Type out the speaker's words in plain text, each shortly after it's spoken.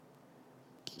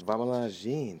Vamos lá,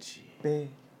 gente. P,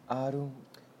 arum,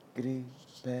 gri,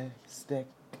 pe, stek.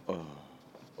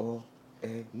 O,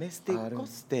 e, Meste arum,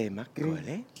 coste macole.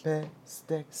 gri, pe,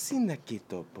 stek.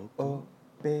 Sinakito poco. O,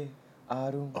 P,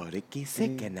 arum, Oriki gri,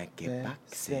 sekanake pe,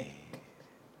 bakse. stek.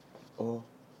 O,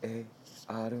 e,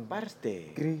 arum,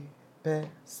 Parte. gri, pe,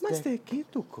 stek. Maste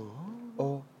kituko.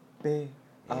 O, P,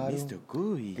 E arum, misto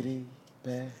cui. gri,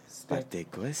 pe, stek. Parte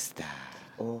costa.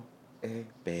 O, e,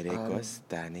 Pere arum,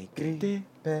 costa ne gri, te.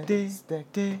 pe,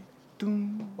 stek.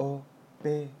 O,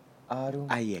 P, arum,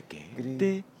 Ayeke.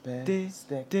 gri, pe,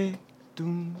 stek.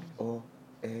 O,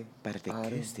 e, Parte arum,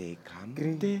 keste kam.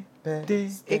 gri, pe,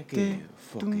 stek. Eke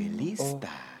fokelista.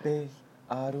 O, P,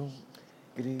 arum,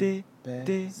 gri,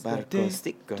 pe, stek.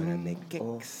 Barcosti corane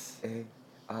O, keks. e,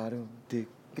 arum,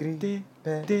 gri,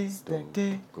 pe, stek.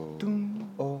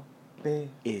 O, P,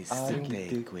 arum,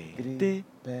 gri,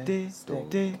 pe,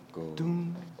 stek.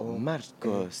 O,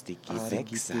 Marcos di chi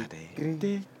vexade.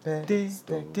 gri, pe,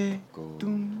 stek.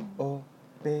 O,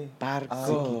 P,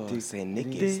 Parco se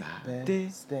nequesa.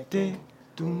 stek.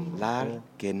 Lar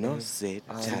que no se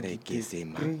chare que se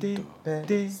mato.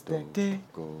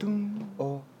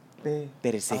 O, P,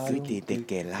 Persecuti de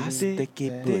que las de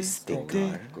que puste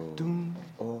cor.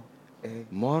 O, e,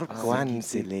 Mor quan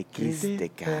se le quiste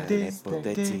cale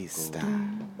potetista.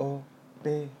 O,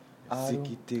 P, arum,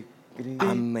 gri,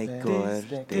 Amme pe, cor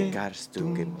stek. de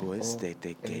carstu que puste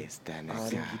te que sta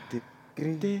naca.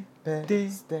 Gri, pe,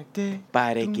 stek.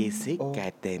 Pare que se O,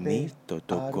 cate P, mito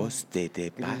to arum, coste de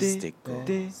gri, pasteco.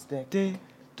 pe, stek.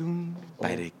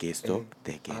 Pare que stop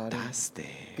te que taste.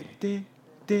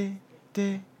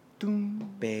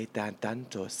 Peta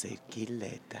tanto se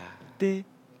kileta.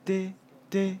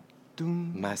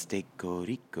 Mas te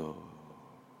corico.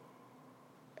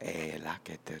 E la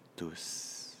que te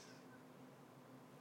tus.